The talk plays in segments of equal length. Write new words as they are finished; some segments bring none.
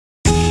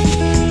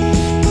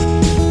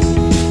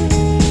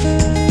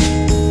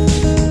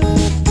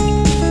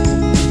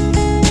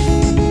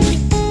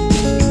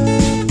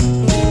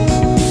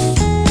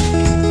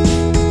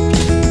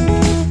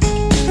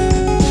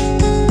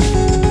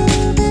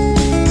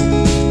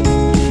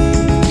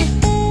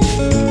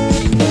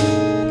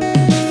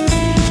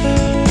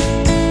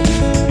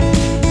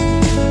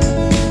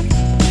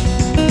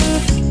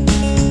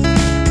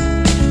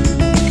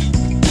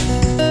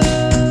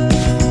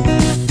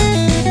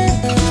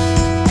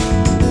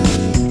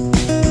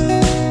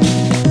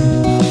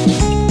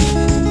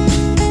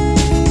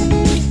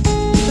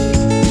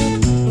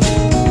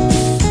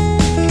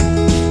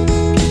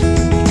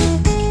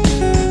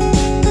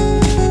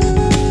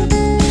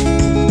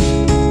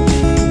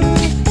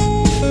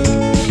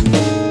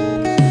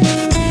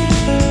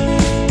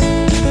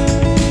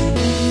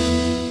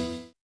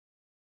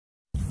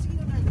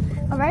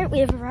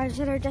arrived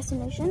at our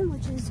destination,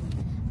 which is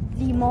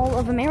the Mall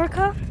of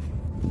America.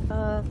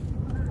 So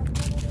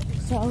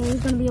there's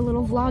gonna be a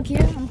little vlog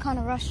here. I'm kind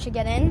of rushed to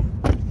get in.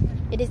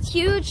 It is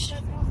huge.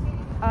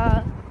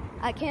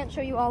 I can't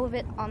show you all of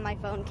it on my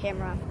phone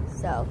camera.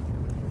 So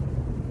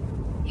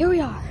here we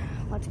are.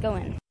 Let's go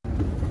in.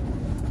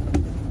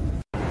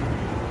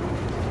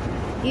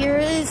 Here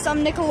is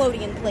some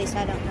Nickelodeon place,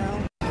 I don't know.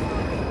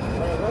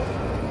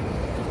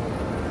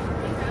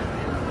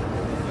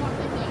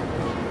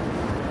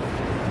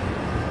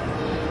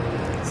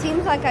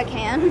 Seems like I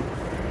can.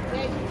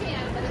 Yeah, you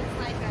can, but it's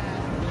like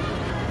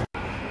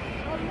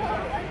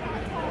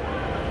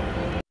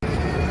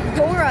a...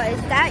 Dora,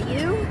 is that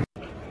you?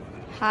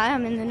 Hi,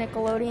 I'm in the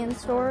Nickelodeon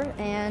store,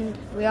 and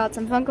we got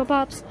some Funko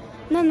Pops.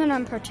 None that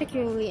I'm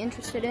particularly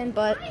interested in,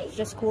 but it's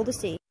just cool to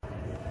see.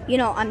 You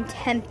know, I'm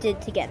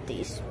tempted to get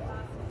these.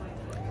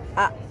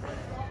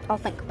 I'll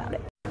think about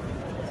it.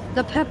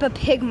 The Peppa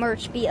Pig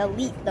merch be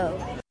elite, though.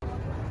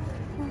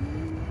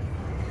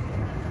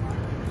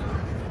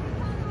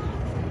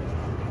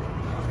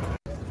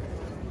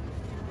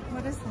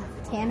 What is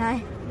that? Can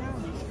I?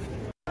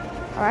 No.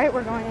 Alright,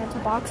 we're going into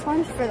box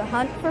lunch for the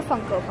hunt for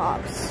Funko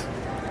Pops.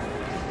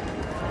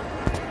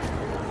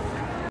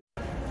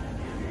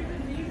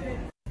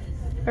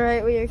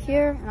 Alright, we are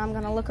here, and I'm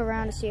gonna look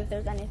around to see if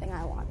there's anything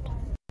I want.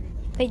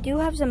 They do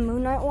have some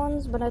Moon Knight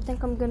ones, but I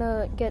think I'm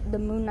gonna get the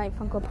Moon Knight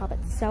Funko Pop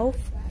itself.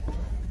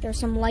 There's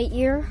some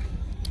Lightyear.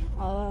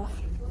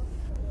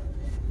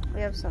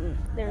 There's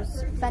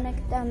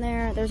Fennec down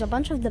there. There's a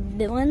bunch of the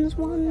villains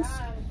ones,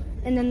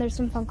 and then there's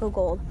some Funko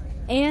Gold.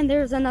 And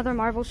there's another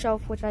Marvel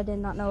shelf, which I did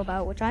not know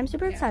about, which I'm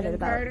super excited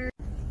about.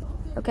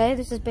 Okay,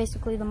 this is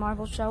basically the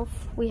Marvel shelf.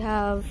 We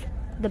have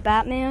the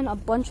Batman, a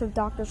bunch of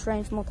Doctor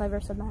Strange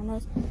Multiverse of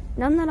Madness.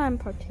 None that I'm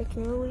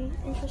particularly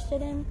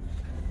interested in.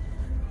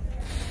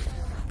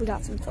 We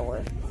got some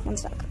Thor. One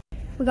sec.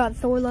 We got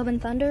Thor Love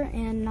and Thunder,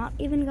 and not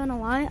even gonna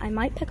lie, I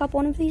might pick up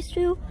one of these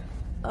two.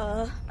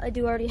 I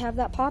do already have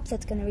that Pops.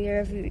 That's gonna be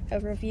a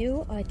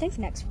review, I think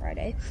next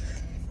Friday.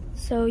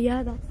 So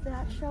yeah, that's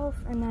that shelf.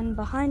 And then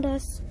behind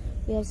us,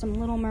 we have some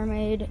Little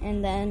Mermaid,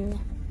 and then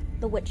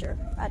The Witcher.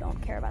 I don't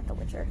care about The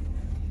Witcher.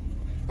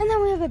 And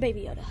then we have a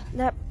Baby Yoda.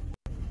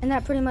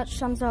 That pretty much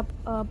sums up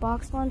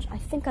box lunch. I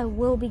think I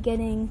will be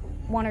getting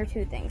one or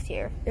two things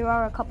here. There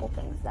are a couple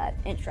things that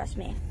interest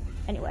me.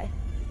 Anyway,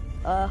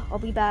 I'll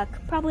be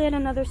back probably at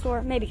another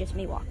store. Maybe just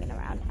me walking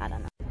around. I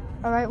don't know.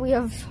 Alright, we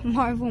have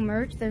Marvel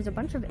merch. There's a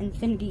bunch of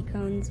Infinity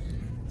Cones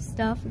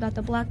stuff. We got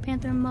the Black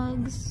Panther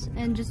mugs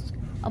and just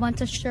a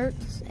bunch of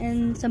shirts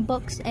and some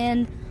books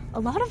and a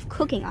lot of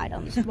cooking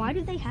items. Why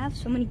do they have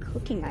so many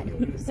cooking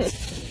items?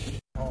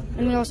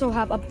 And we also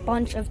have a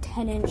bunch of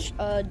 10-inch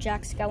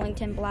Jack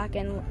Skellington black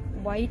and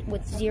white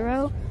with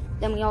 0.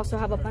 Then we also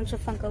have a bunch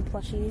of Funko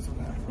plushies.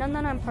 None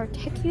that I'm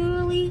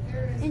particularly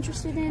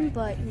interested in,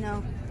 but, you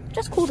know,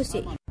 just cool to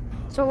see.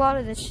 So a lot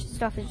of this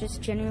stuff is just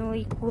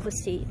genuinely cool to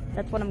see.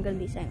 That's what I'm going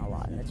to be saying a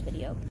lot in this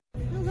video.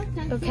 Oh, look,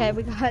 Okay,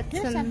 we got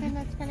there's some something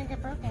that's going to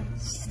get broken.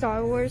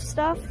 Star Wars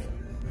stuff.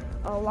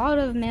 A lot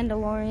of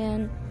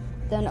Mandalorian.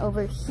 Then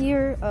over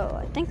here, oh,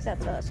 I think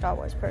that's a Star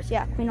Wars purse.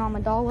 Yeah, Queen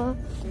Amidala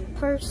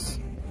purse.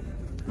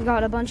 We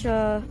got a bunch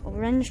of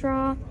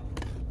Rindra,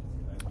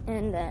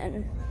 and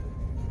then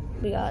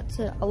we got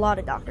a lot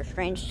of Doctor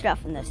Strange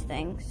stuff in this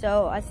thing.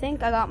 So I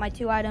think I got my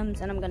 2 items,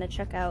 and I'm gonna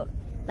check out.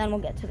 Then we'll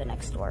get to the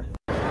next store.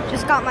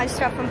 Just got my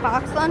stuff from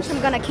box lunch. I'm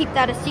gonna keep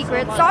that a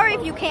secret. Sorry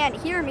if you can't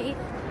hear me,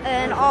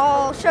 and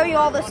I'll show you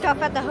all the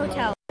stuff at the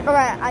hotel. All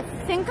right, I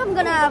think I'm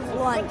gonna have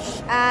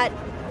lunch at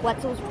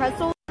Wetzel's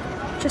Pretzels.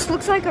 Just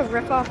looks like a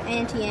ripoff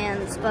Auntie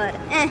Anne's, but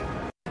eh.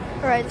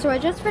 Alright, so I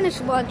just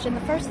finished lunch, and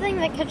the first thing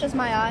that catches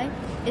my eye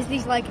is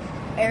these, like,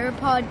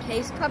 AirPod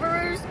case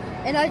coverers,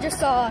 and I just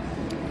saw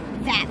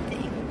that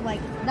thing. Like,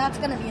 that's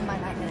gonna be in my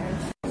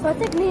nightmares. So I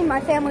think me and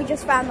my family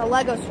just found the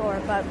Lego store,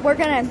 but we're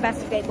gonna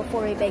investigate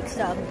before we make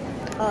some,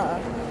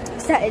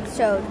 set and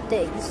show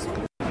things.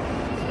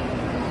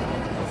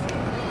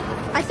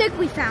 I think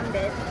we found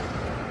it.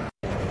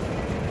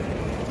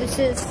 This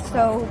is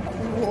so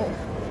cool.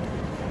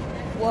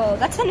 Whoa,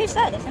 that's a new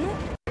set, isn't it?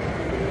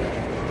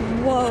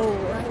 Whoa,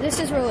 this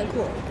is really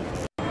cool.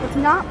 What's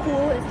not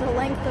cool is the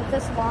length of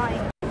this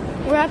line.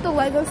 We're at the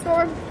Lego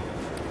store.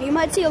 You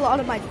might see a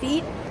lot of my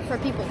feet for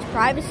people's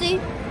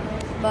privacy,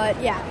 but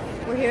yeah,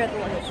 we're here at the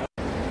Lego store.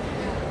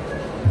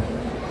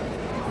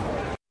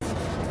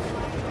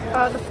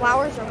 The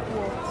flowers are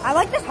cool. I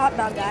like this hot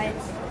dog guy.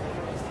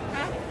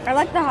 I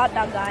like the hot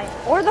dog guy,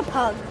 or the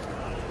pug.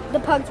 The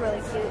pug's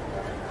really cute.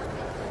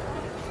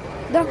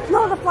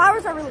 No, the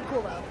flowers are really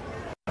cool though.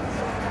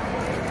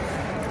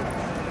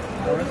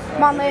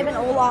 Mom, they have an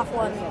Olaf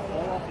one.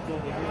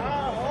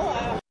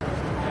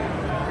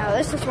 Now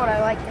this is what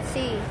I like to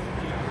see.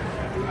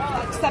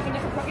 Like 7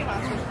 different Cookie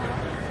Monsters.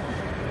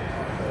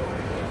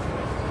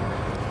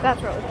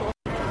 That's really cool.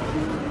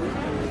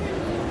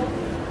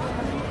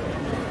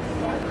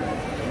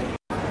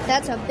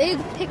 That's a big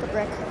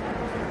pick-a-brick.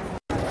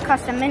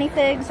 Custom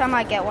minifigs. I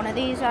might get one of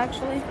these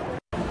actually.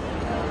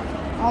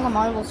 All the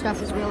Marvel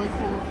stuff is really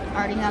cool. I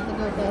already have the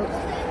Go-Go.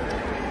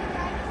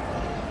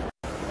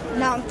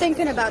 Now I'm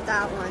thinking about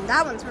that one.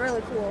 That one's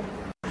really cool.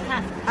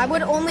 I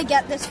would only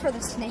get this for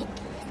the snake.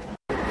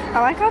 I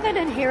like how they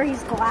did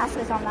Harry's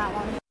glasses on that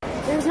one.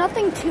 There's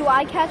nothing too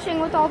eye-catching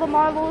with all the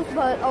marbles,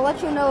 but I'll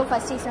let you know if I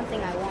see something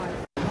I want.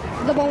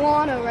 The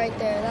Moana right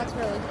there, that's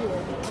really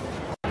cool.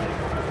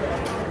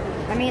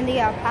 I mean, the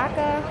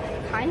alpaca,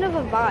 kind of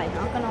a vibe,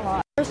 not gonna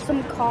lie. There's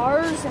some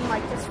cars and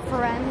like just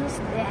friends.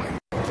 Yeah.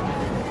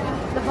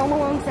 The Home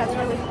Alone set's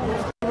really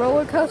cool. The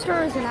roller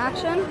coaster is in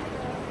action.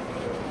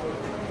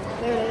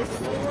 There it is.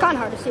 It's kind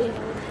of hard to see.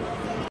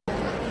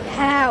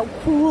 How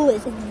cool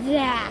is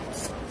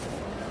that?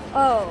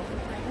 Oh,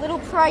 a little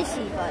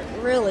pricey, but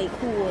really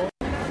cool.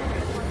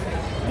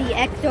 The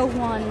Ecto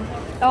one.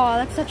 Oh,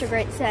 that's such a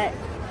great set.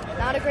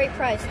 Not a great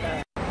price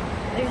though.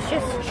 There's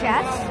just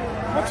chess.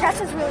 The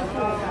chess is really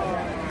cool.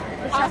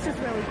 The chess is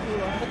really cool.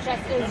 The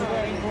chest is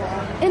very cool.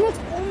 And it's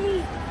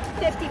only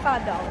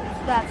 $55.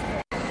 That's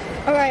great.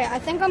 Alright, I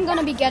think I'm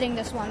gonna be getting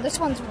this one. This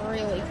one's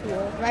really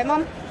cool. Right,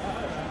 Mom?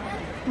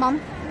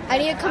 Mom? I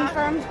need a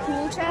confirmed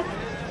cool check.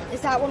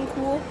 Is that one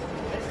cool?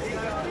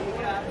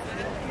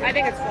 I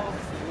think it's cool.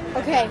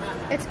 Okay,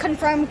 it's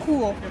confirmed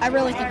cool. I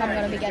really think I'm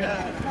gonna be getting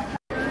it.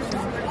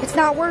 It's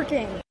not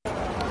working.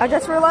 I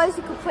just realized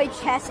you could play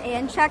chess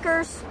and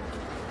checkers.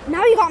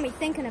 Now you got me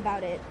thinking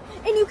about it.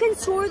 And you can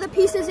store the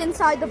pieces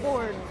inside the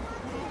board.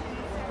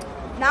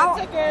 Now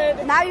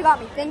you got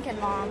me thinking,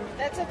 Mom.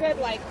 That's a good,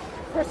 like,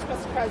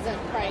 Christmas present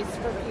price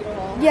for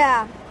people.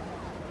 Yeah.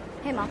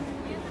 Hey, Mom.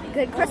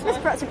 Good Christmas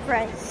present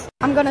price.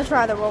 I'm gonna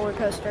try the roller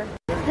coaster.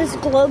 This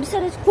globe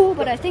set is cool,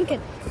 but I think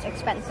it's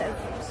expensive,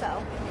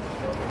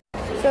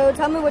 So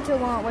tell me what you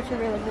want, what you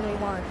really, really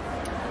want.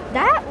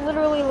 That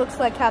literally looks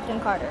like Captain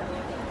Carter.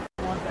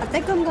 I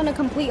think I'm gonna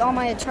complete all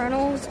my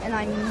Eternals, and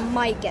I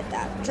might get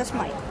that. Just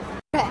might.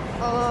 Okay,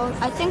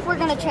 I think we're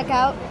gonna check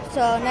out,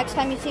 so next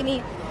time you see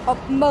me, I'll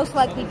most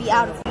likely be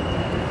out of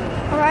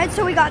here. Alright,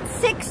 so we got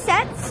 6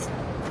 sets,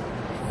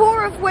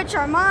 4 of which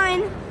are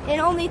mine,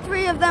 and only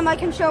 3 of them I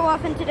can show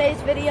off in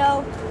today's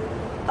video.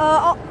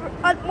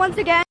 Once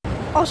again,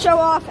 I'll show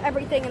off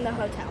everything in the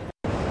hotel.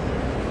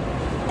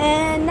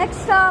 And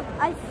next up,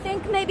 I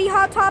think maybe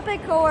Hot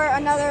Topic or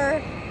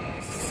another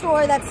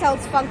store that sells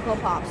Funko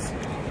Pops.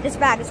 This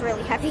bag is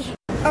really heavy.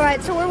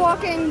 Alright, so we're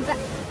walking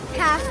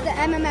past the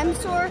M&M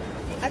store.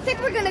 I think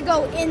we're gonna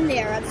go in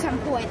there at some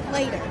point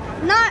later.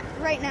 Not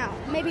right now,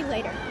 maybe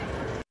later.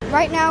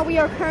 Right now, we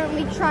are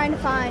currently trying to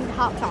find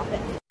Hot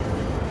Topic.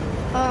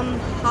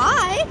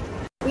 Hi!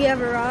 We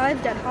have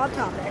arrived at Hot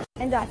Topic,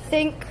 and I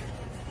think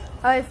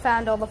I've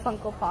found all the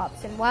Funko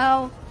Pops, and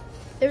wow,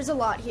 there's a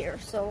lot here,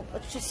 so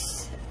let's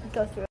just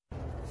go through it.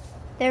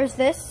 There's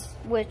this,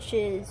 which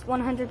is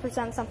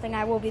 100% something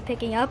I will be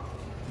picking up.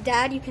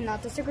 Dad, you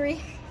cannot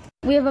disagree.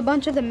 We have a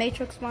bunch of the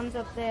Matrix ones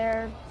up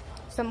there,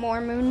 some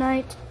more Moon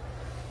Knight.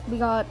 We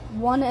got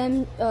 4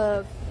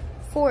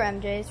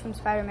 MJs from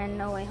Spider-Man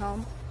No Way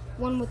Home.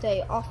 One with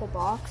a awful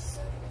box.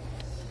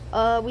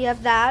 We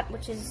have that,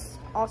 which is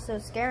also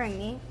scaring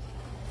me.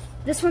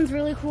 This one's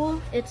really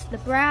cool. It's the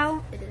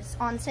Brow. It is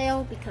on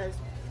sale because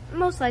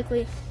most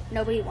likely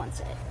nobody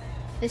wants it.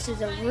 This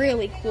is a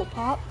really cool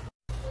pop.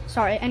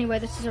 Sorry, anyway,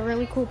 this is a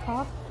really cool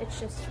pop. It's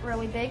just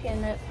really big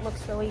and it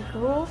looks really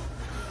cool.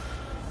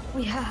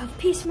 We have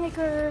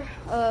Peacemaker,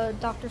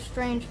 Doctor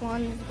Strange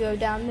ones go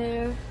down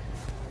there.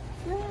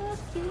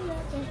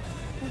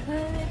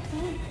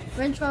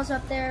 Grinchwell's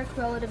up there,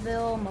 Cruella de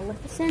Vil,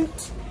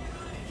 Maleficent,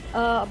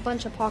 a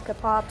bunch of Pocket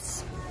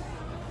Pops,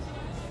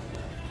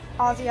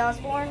 Ozzy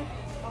Osbourne.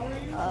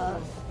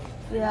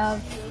 We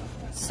have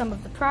some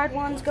of the Pride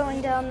ones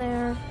going down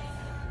there.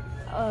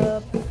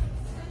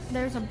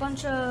 There's a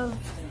bunch of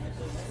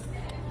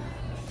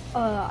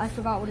I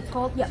forgot what it's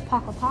called. Yeah,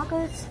 Poca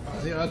Pocas.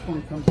 The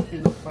Osbourne comes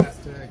in a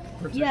plastic.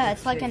 Yeah,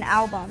 it's like an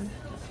album.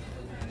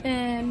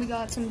 And we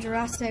got some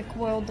Jurassic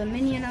World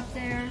Dominion up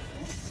there.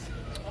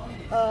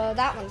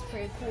 That one's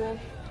pretty cool.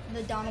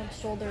 The Donald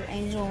Shoulder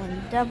Angel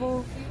and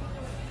Devil.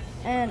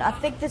 And I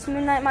think this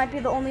Moon Knight might be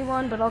the only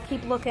one, but I'll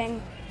keep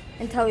looking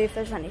and tell you if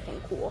there's anything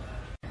cool.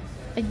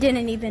 I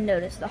didn't even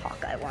notice the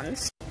Hawkeye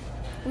ones.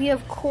 We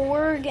have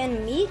Korg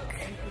and Meek.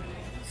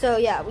 So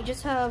yeah, we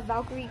just have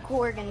Valkyrie,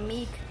 Korg, and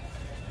Meek.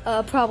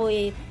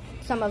 Probably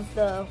some of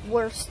the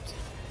worst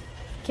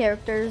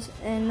characters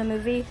in the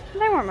movie. They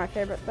weren't my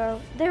favorite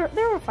though. They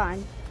were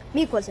fine.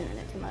 Meek wasn't in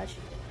it too much.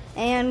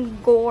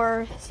 And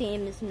Gore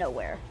seems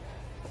nowhere.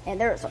 And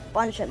there's a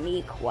bunch of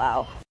Meek.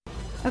 Wow.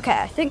 Okay,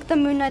 I think the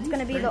Moon Knight's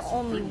gonna be the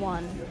only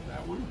one.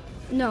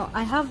 No,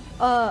 I have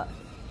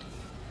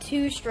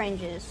 2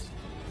 Stranges.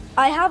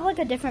 I have like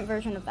a different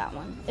version of that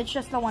one. It's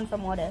just the one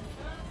from What If.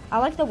 I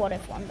like the What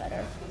If one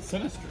better.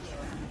 Sinister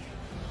Strange.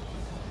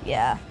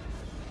 Yeah.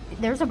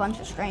 There's a bunch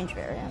of Strange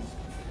variants.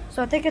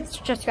 So I think it's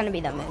just gonna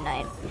be the Moon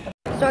Knight.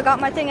 So I got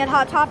my thing at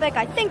Hot Topic.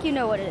 I think you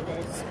know what it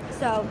is.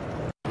 So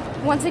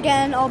once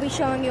again, I'll be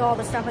showing you all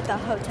the stuff at the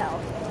hotel.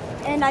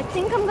 And I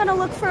think I'm gonna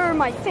look for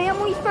my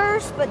family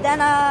first, but then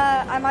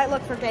I might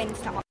look for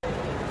GameStop.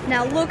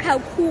 Now look how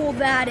cool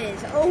that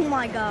is. Oh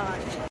my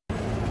gosh.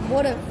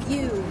 What a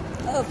view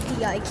of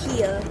the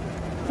IKEA.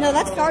 No,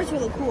 that star's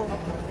really cool.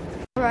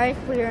 Alright,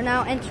 we are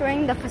now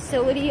entering the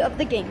facility of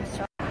the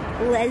GameStop.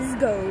 Let's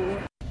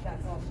go.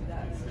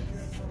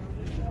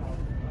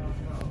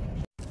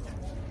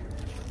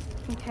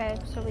 Okay,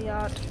 so we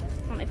got,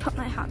 let me put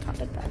my Hot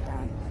Topic back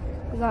down.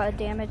 We got a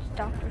damaged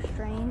Doctor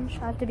Strange.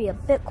 I have to be a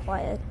bit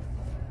quiet.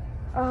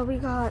 We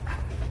got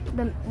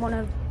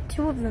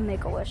two of the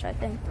Make-A-Wish, I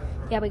think.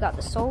 Yeah, we got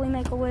the Sully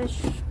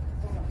Make-A-Wish.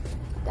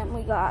 Then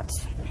we got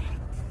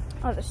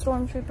the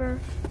Stormtrooper.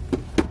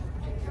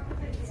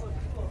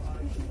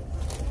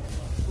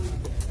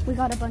 We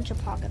got a bunch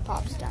of Pocket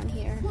Pops down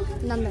here.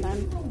 None that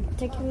I'm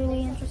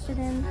particularly interested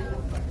in.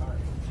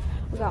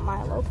 We got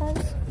Maya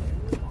Lopez.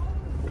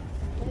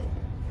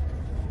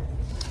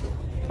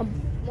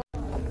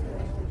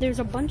 There's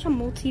a bunch of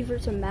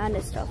Multiverse of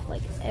Madness stuff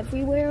like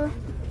everywhere.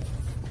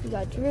 We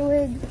got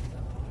Druid.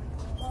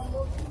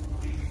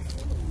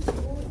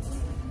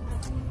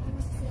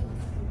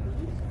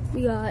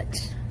 We got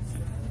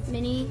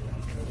Mini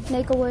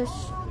Make-A-Wish.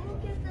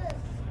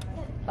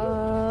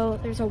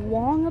 There's a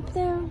Wong up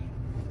there.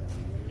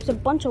 There's a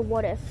bunch of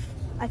What If.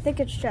 I think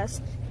it's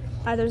just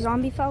either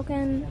Zombie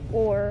Falcon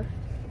or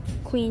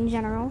Queen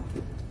General.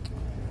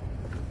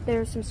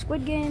 There's some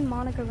Squid Game,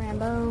 Monica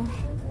Rambeau,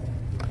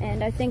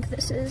 and I think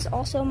this is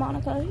also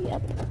Monica,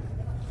 yep.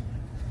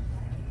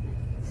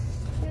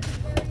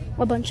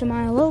 A bunch of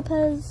Maya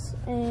Lopez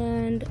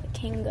and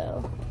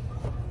Kingo.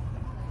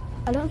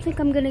 I don't think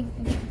I'm gonna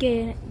be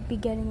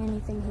getting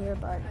anything here,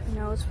 but you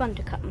know, it's fun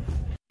to come.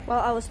 Well,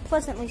 I was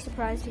pleasantly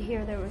surprised to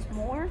hear there was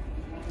more.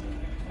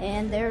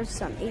 And there's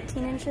some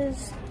 18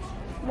 inches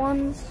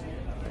ones.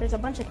 There's a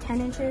bunch of 10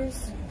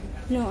 inches.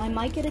 No, I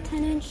might get a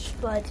 10 inch,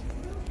 but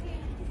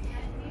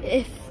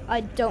if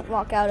I don't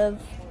walk out of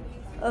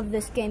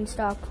this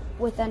GameStop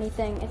with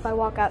anything, if I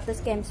walk out this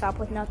GameStop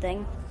with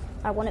nothing,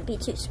 I wouldn't be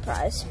too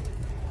surprised.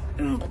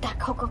 But that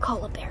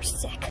Coca-Cola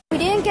bear's sick. We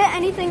didn't get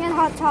anything in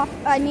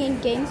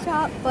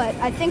GameStop, but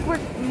I think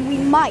we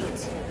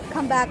might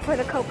come back for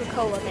the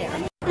Coca-Cola bear.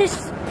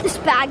 This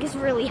bag is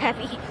really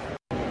heavy.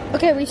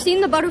 Okay, we've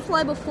seen the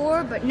butterfly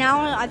before, but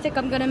now I think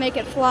I'm gonna make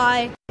it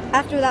fly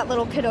after that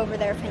little kid over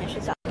there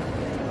finishes up.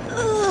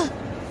 Ugh,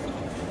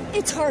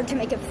 it's hard to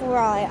make it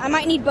fly. I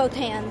might need both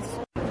hands.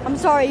 I'm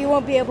sorry, you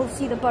won't be able to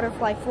see the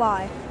butterfly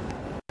fly.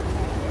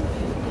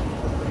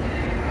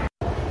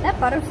 That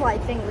butterfly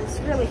thing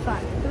was really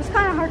fun. It was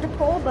kind of hard to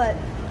pull, but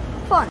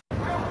fun.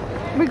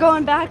 We're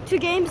going back to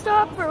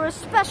GameStop for a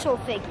special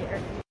figure.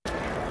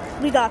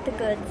 We got the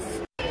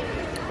goods.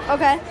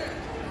 Okay.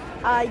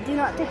 I do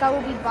not think I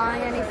will be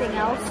buying anything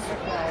else.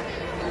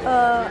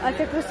 I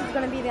think this is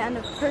going to be the end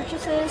of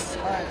purchases.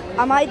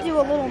 I might do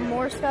a little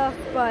more stuff,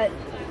 but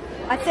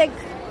I think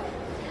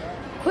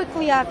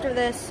quickly after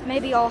this,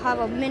 maybe I'll have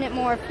a minute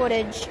more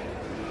footage.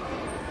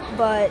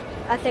 But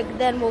I think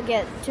then we'll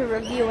get to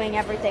reviewing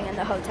everything in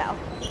the hotel.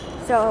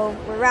 So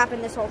we're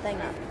wrapping this whole thing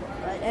up.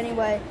 But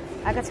anyway,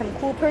 I got some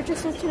cool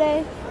purchases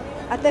today.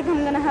 I think I'm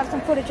going to have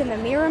some footage in the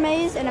Mirror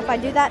Maze, and if I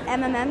do that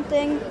MMM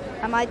thing,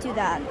 I might do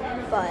that.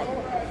 But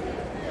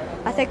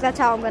I think that's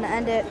how I'm going to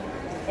end it,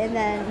 and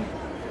then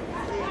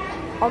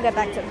I'll get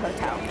back to the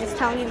hotel. Just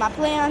telling you my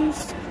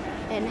plans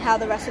and how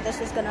the rest of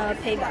this is going to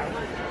pay out.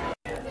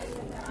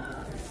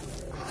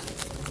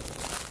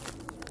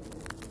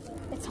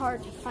 It's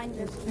hard to find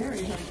this.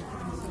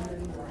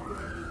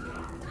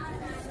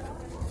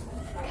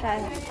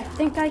 Okay, I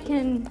think I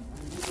can.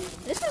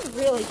 This is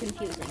really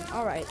confusing.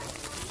 Alright,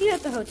 see you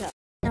at the hotel.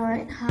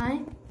 Alright, hi.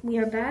 We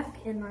are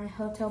back in my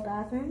hotel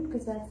bathroom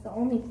because that's the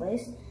only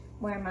place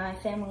where my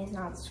family is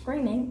not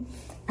screaming.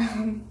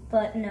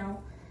 But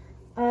no.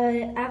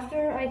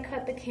 After I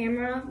cut the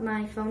camera,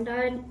 my phone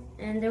died,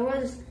 and there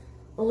was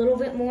a little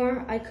bit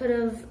more I could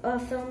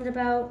have filmed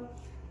about.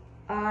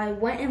 I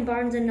went in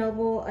Barnes &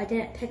 Noble. I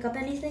didn't pick up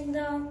anything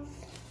though.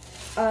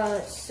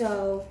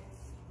 So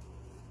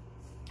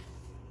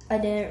I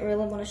didn't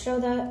really want to show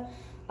that.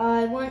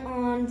 I went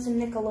on some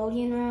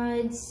Nickelodeon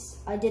rides.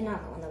 I did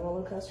not go on the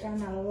roller coaster. I'm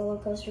not a roller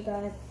coaster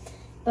guy.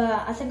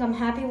 But I think I'm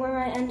happy where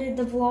I ended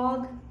the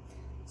vlog.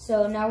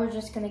 So now we're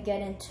just going to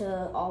get into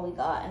all we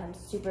got, and I'm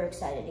super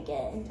excited to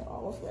get into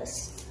all of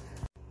this.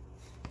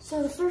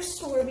 So the first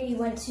store we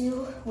went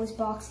to was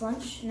Box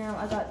Lunch. Now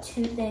I got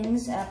two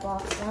things at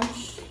Box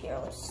Lunch. Here,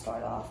 let's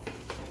start off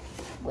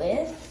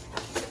with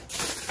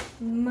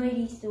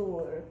Mighty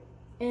Thor.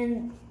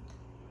 And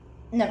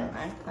never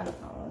mind, I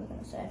don't know what I was going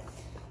to say.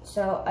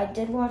 So I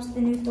did watch the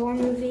new Thor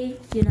movie.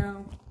 You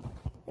know,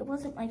 it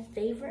wasn't my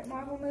favorite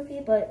Marvel movie,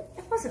 but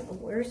it wasn't the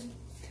worst.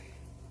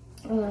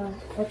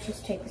 Let's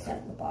just take this out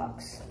of the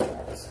box.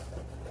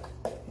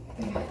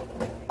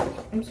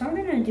 I'm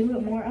starting to do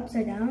it more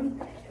upside down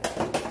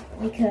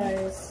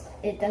because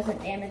it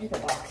doesn't damage the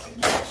box too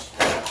much.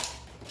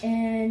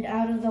 And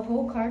out of the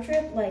whole car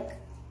trip, like,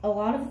 a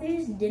lot of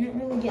these didn't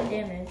really get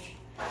damaged.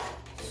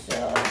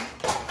 So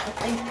I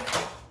think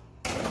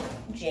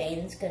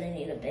Jane's gonna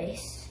need a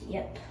base.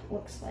 Yep,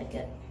 looks like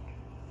it.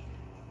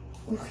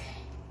 Okay.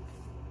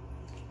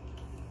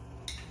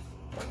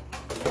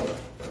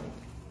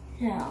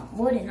 Now,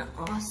 what an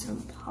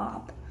awesome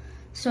pop.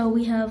 So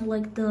we have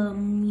like the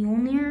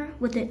Mjolnir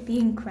with it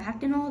being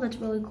cracked and all. That's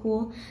really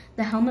cool.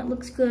 The helmet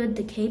looks good.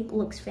 The cape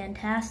looks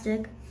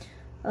fantastic.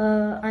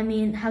 I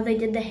mean, how they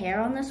did the hair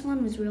on this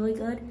one was really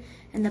good.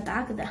 And the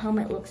back of the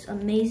helmet looks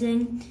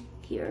amazing.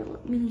 Here,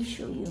 let me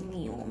show you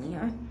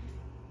Mjolnir.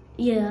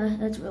 Yeah,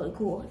 that's really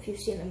cool. If you've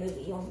seen the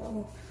movie, you'll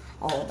know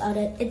all about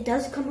it. It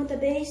does come with a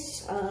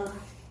base.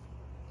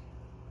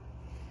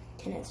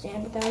 Can it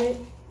stand without it?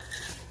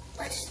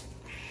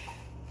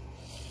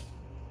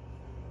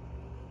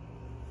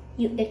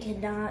 It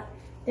cannot.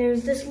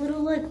 There's this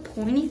little like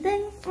pointy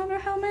thing on her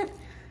helmet.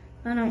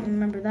 I don't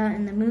remember that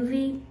in the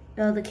movie.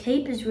 The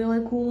cape is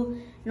really cool,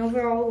 and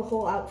overall the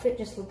whole outfit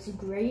just looks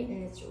great,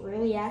 and it's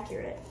really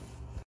accurate.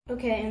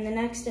 Okay, and the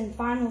next and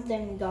final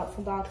thing we got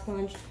from Box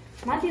Lunch,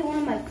 might be one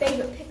of my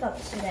favorite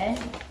pickups today,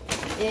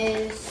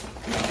 is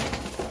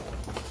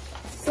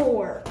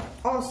Thor,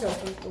 also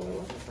from Thor: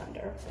 Love and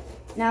Thunder.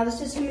 Now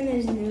this is him in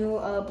his new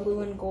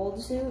blue and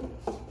gold suit,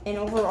 and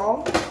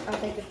overall, I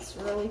think it's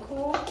really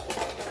cool.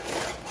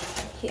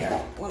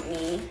 Here, let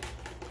me...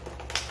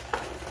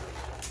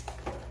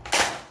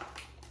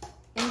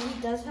 And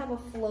he does have a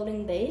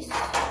floating base,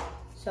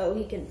 so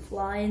he can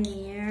fly in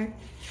the air.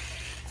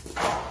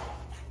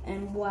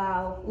 And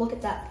wow, look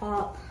at that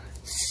pop.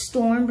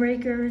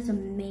 Stormbreaker is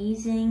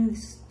amazing.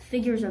 This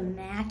figure's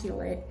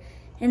immaculate.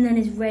 And then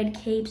his red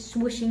cape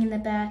swishing in the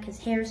back, his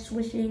hair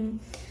swishing.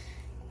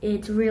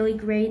 It's really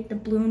great. The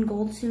blue and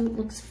gold suit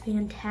looks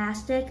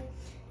fantastic.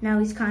 Now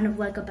he's kind of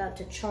like about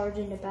to charge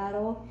into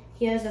battle.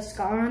 He has a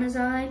scar on his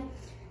eye.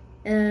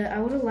 I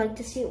would have liked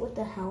to see it with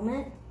the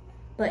helmet,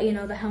 but you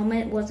know, the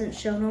helmet wasn't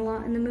shown a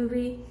lot in the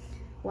movie.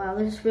 Wow,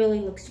 this really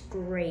looks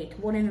great.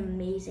 What an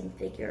amazing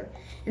figure.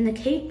 And the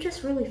cape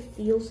just really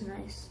feels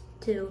nice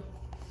too.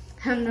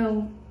 I don't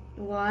know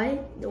why,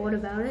 what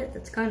about it?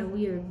 That's kind of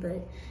weird,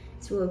 but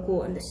it's really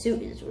cool. And the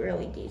suit is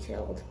really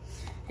detailed.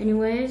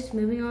 Anyways,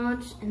 moving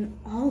on, and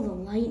all the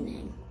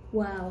lightning.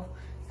 Wow,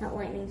 that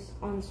lightning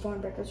on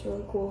Stormbreaker is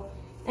really cool.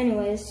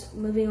 Anyways,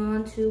 moving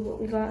on to what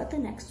we got at the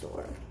next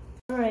store.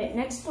 Alright,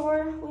 next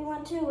store we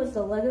went to was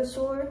the Lego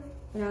store,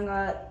 and I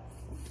got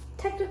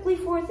technically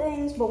 4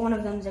 things, but one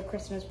of them is a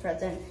Christmas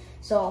present,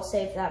 so I'll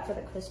save that for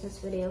the Christmas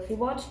video. If you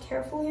watch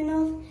carefully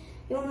enough,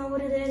 you'll know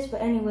what it is, but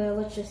anyway,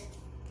 let's just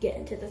get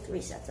into the 3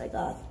 sets I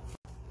got.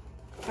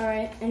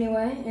 Alright,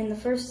 anyway, and the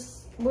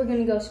first, we're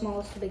gonna go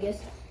smallest to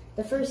biggest.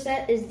 The first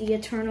set is the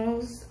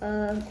Eternals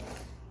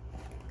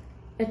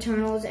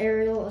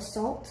Aerial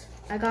Assault.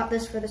 I got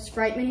this for the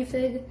Sprite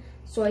minifig,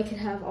 so I could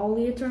have all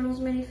the Eternals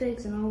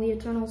minifigs and all the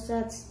Eternals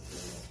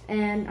sets.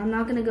 And I'm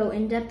not gonna go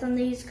in depth on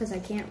these because I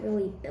can't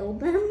really build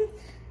them,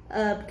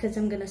 because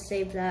I'm gonna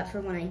save that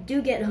for when I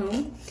do get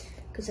home,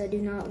 because I do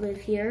not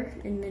live here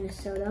in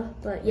Minnesota.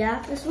 But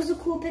yeah, this was a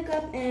cool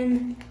pickup,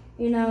 and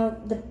you know,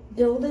 the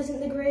build isn't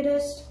the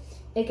greatest.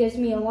 It gives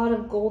me a lot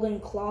of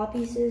golden claw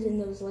pieces and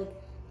those like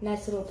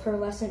nice little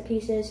pearlescent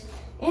pieces,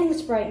 and the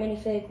Sprite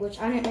minifig, which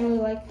I didn't really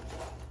like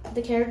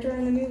the character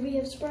in the movie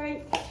of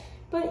Sprite,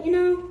 but you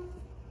know,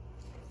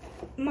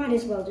 might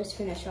as well just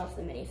finish off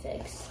the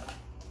minifigs.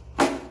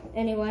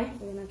 Anyway,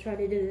 we're gonna try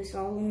to do this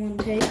all in one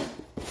take.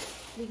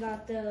 We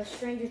got the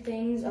Stranger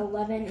Things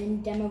 11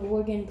 and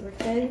Demogorgon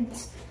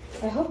brickheads.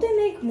 I hope they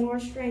make more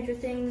Stranger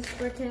Things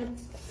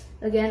brickheads.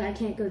 Again, I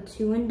can't go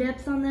too in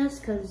depth on this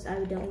because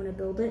I don't want to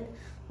build it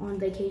on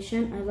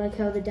vacation. I like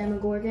how the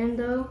Demogorgon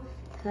though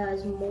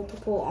has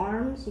multiple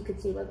arms. You could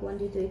see like 1,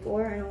 2, 3,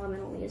 4, and 11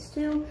 only has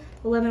 2.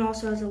 11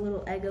 also has a little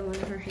Eggo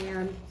in her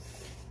hand.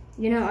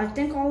 You know, I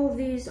think all of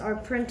these are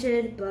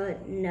printed,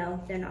 but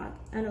no, they're not.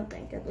 I don't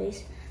think, at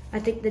least.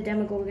 I think the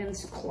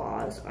Demogorgon's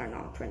claws are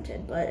not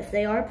printed, but if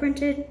they are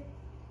printed,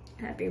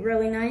 that'd be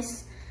really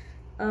nice.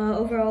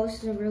 Overall,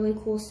 this is a really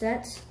cool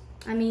set.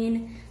 I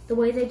mean, the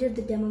way they did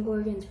the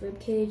Demogorgon's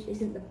ribcage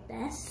isn't the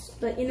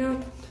best, but you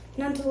know,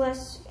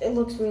 nonetheless, it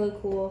looks really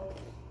cool.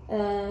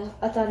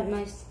 I thought it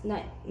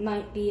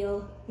might be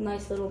a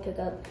nice little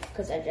pickup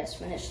because I just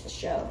finished the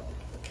show.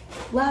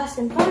 Last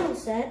and final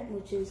set,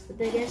 which is the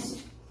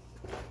biggest,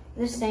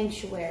 the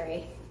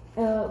Sanctuary.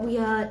 We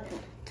got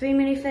 3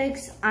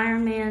 minifigs,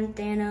 Iron Man,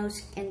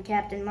 Thanos, and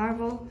Captain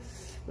Marvel,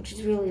 which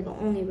is really the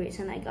only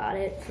reason I got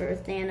it for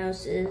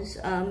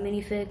Thanos'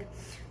 minifig.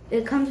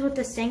 It comes with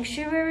the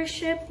Sanctuary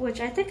ship,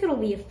 which I think it'll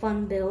be a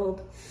fun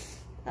build,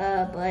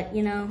 but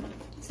you know,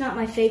 it's not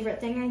my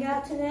favorite thing I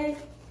got today.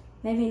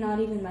 Maybe not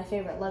even my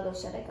favorite Lego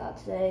set I got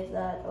today.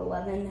 That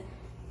 11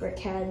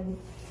 brickhead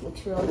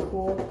looks really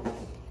cool.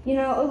 You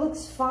know, it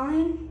looks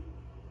fine.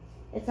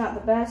 It's not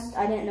the best.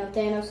 I didn't know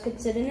Thanos could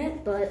sit in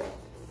it, but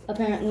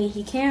apparently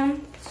he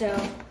can. So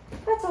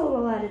that's a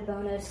little added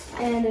bonus.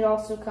 And it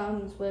also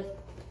comes with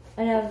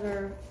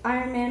another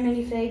Iron Man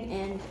minifig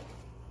and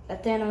a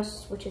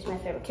Thanos, which is my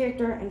favorite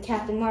character, and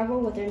Captain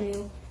Marvel with their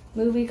new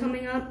movie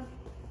coming up.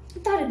 I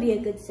thought it'd be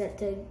a good set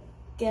to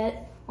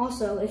get.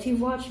 Also, if you've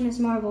watched Ms.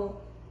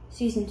 Marvel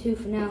Season 2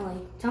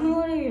 finale, tell me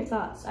what are your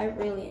thoughts. I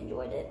really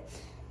enjoyed it.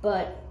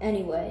 But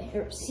anyway,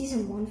 or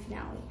Season 1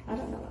 finale. I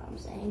don't know what I'm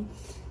saying.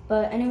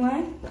 But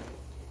anyway,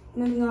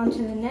 moving on to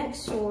the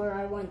next store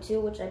I went to,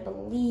 which I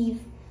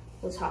believe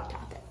was Hot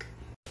Topic.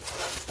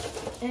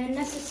 And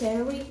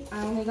necessarily,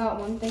 I only got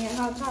one thing at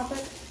Hot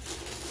Topic,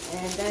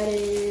 and that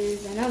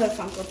is another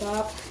Funko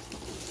Pop,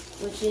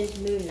 which is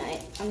Moon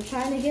Knight. I'm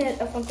trying to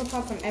get a Funko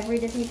Pop from every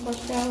Disney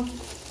Plus show,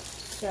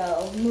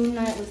 so Moon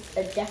Knight was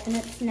a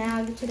definite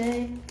snag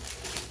today.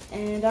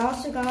 And I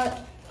also got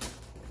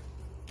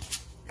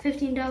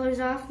 $15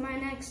 off my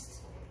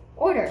next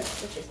order,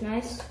 which is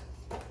nice.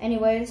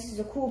 Anyway, this is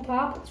a cool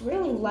pop. It's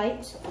really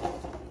light.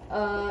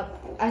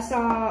 I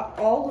saw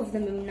all of the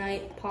Moon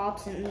Knight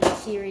pops in the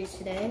series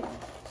today,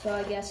 so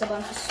I guess a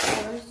bunch of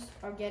stores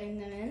are getting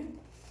them in.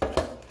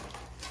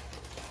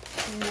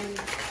 And,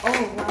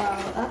 oh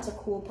wow, that's a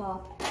cool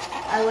pop.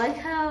 I like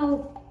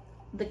how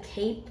the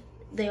cape,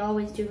 they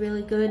always do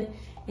really good,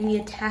 and the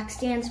attack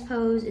stance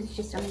pose is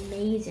just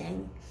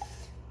amazing.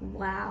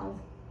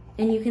 Wow.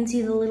 And you can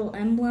see the little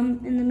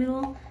emblem in the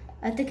middle.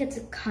 I think it's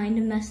kind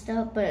of messed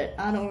up, but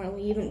I don't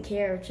really even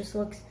care. It just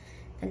looks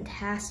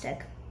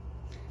fantastic.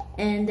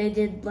 And they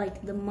did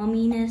like the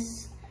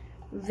mumminess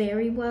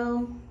very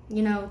well.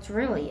 You know, it's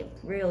really,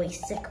 really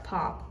sick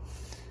pop.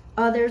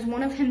 There's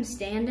one of him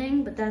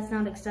standing, but that's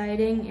not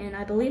exciting. And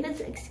I believe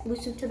it's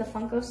exclusive to the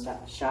Funko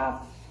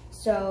shop.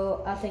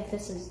 So I think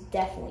this is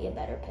definitely a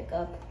better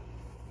pickup.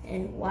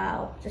 And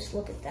wow, just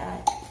look at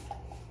that.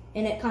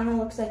 And it kind of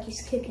looks like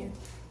he's kicking.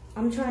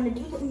 I'm trying to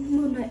do the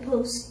Moon Knight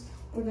pose.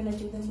 We're gonna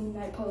do the Moon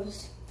Knight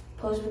pose.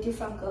 Pose with your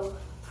Funko.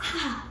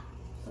 Ah!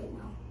 Wait,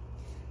 no.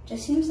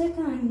 Just seems like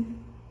I'm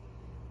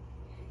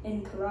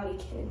in Karate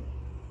Kid.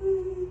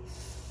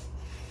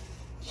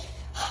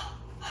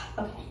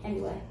 Okay,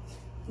 anyway.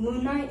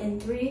 Moon Knight in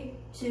 3,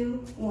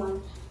 2,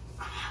 1.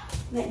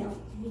 Wait, no,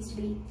 it needs to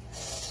be.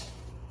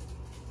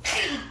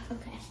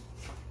 Okay.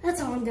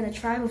 That's all I'm gonna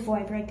try before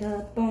I break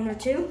a bone or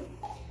two.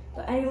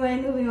 But anyway,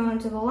 moving on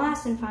to the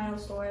last and final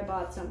store I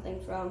bought something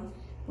from,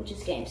 which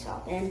is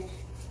GameStop. And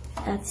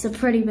that's a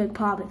pretty big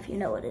pop if you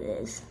know what it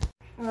is.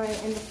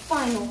 Alright, and the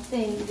final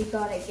thing we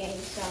got at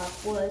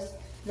GameStop was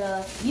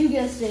the, you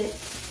guessed it,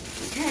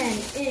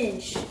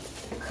 10-inch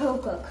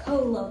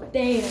Coca-Cola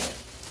Bear.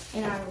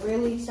 And I'm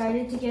really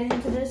excited to get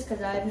into this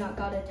because I have not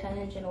got a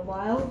 10-inch in a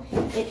while.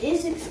 It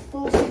is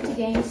exclusive to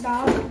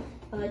GameStop,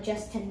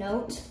 just to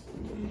note.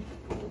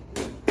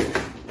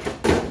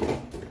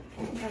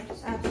 I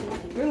just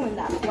absolutely ruined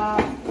that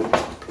flop.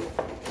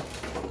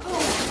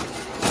 Oh.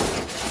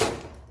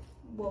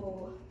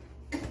 Whoa.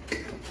 It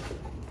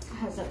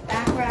has a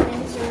background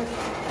insert.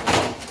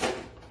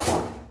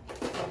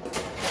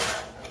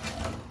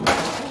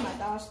 Oh my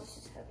gosh, this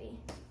is heavy.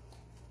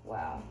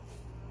 Wow.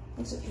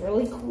 This is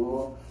really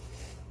cool.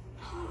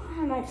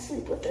 I might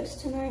sleep with this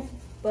tonight.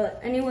 But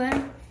anyway,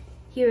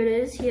 here it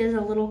is. He has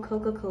a little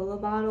Coca-Cola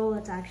bottle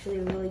that's actually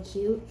really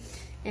cute.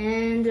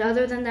 And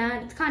other than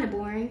that, it's kind of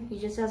boring. He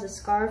just has a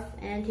scarf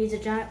and he's a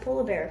giant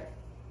polar bear,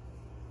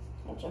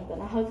 which I'm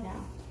gonna hug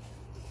now.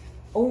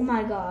 Oh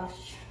my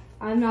gosh.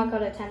 I've not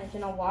got a 10-inch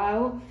in a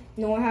while,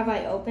 nor have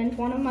I opened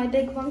one of my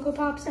big Funko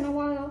Pops in a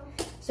while.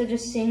 So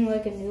just seeing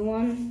like a new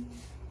one,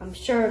 I'm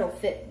sure it'll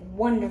fit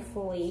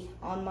wonderfully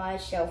on my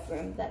shelf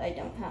room that I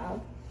don't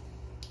have.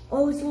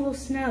 Oh, it's a little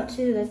snout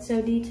too, that's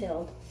so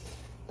detailed.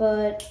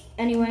 But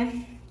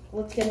anyway,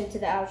 let's get into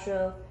the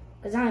outro,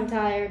 because I'm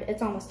tired.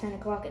 It's almost 10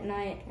 o'clock at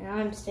night, and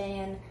I'm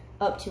staying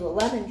up to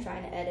 11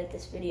 trying to edit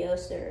this video,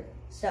 sir.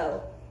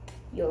 So,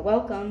 you're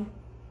welcome.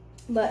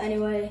 But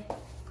anyway,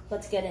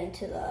 let's get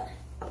into the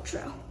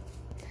outro.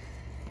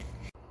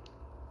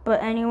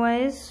 But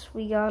anyways,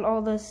 we got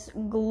all this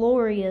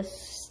glorious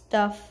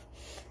stuff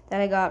that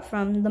I got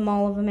from the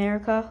Mall of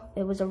America.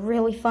 It was a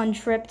really fun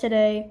trip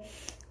today.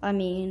 I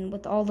mean,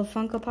 with all the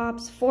Funko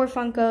Pops, 4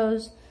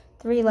 Funkos,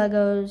 3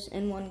 Legos,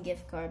 and 1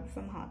 gift card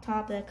from Hot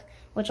Topic,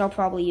 which I'll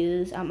probably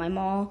use at my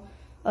mall.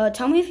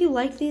 Tell me if you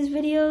like these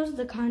videos,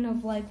 the kind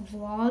of like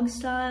vlog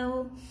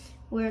style,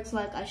 where it's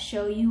like I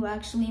show you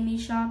actually me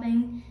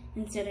shopping,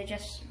 instead of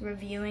just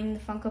reviewing the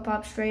Funko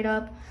Pop straight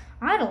up.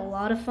 I had a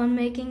lot of fun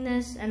making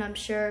this, and I'm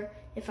sure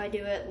if I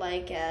do it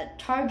like at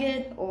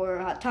Target or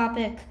Hot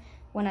Topic,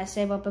 when I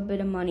save up a bit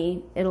of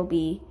money, it'll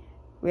be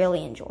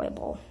really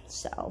enjoyable.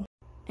 So,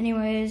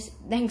 anyways,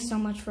 thanks so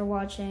much for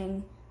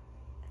watching.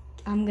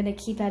 I'm gonna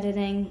keep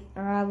editing,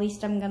 or at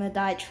least I'm gonna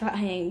die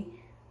trying.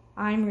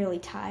 I'm really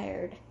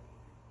tired.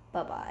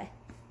 Bye-bye.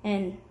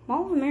 And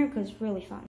Mall of America is really fun.